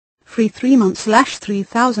free 3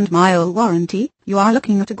 months/3,000 mile warranty. You are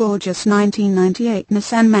looking at a gorgeous 1998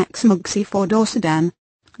 Nissan Maxima GXE 4-door sedan.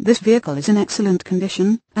 This vehicle is in excellent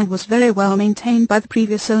condition, and was very well maintained by the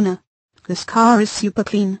previous owner. This car is super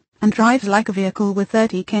clean, and drives like a vehicle with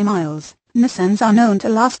 30k miles. Nissans are known to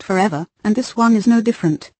last forever, and this one is no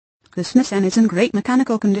different. This Nissan is in great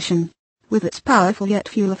mechanical condition. With its powerful yet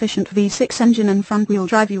fuel-efficient V6 engine and front-wheel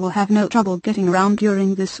drive, you will have no trouble getting around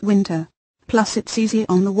during this winter. Plus it's easy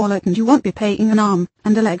on the wallet and you won't be paying an arm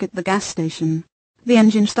and a leg at the gas station. The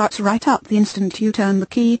engine starts right up the instant you turn the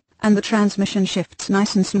key, and the transmission shifts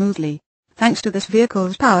nice and smoothly. Thanks to this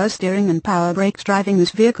vehicle's power steering and power brakes, driving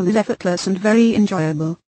this vehicle is effortless and very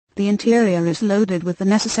enjoyable. The interior is loaded with the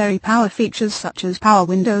necessary power features such as power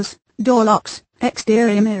windows, door locks,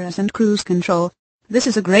 exterior mirrors and cruise control. This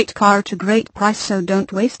is a great car at a great price, so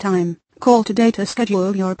don't waste time. Call today to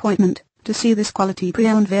schedule your appointment to see this quality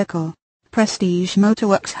pre-owned vehicle. Prestige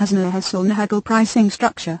Motorworks has no-hassle no-haggle pricing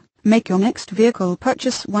structure. Make your next vehicle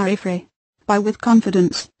purchase worry-free. Buy with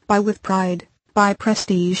confidence, buy with pride, buy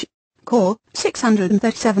Prestige. Call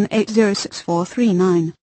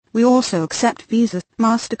 637-806-439. We also accept Visa,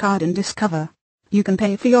 MasterCard and Discover. You can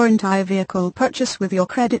pay for your entire vehicle purchase with your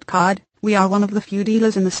credit card. We are one of the few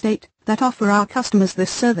dealers in the state that offer our customers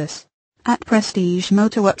this service. At Prestige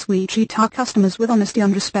Motorworks we treat our customers with honesty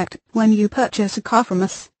and respect. When you purchase a car from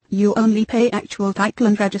us, you only pay actual title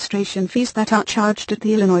and registration fees that are charged at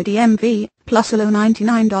the Illinois DMV, plus a low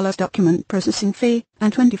 $99 document processing fee,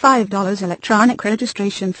 and $25 electronic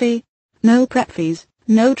registration fee. No prep fees,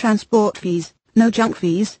 no transport fees, no junk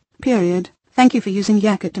fees, period. Thank you for using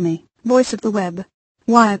Yakut to me, voice of the web.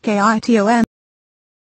 YKITOM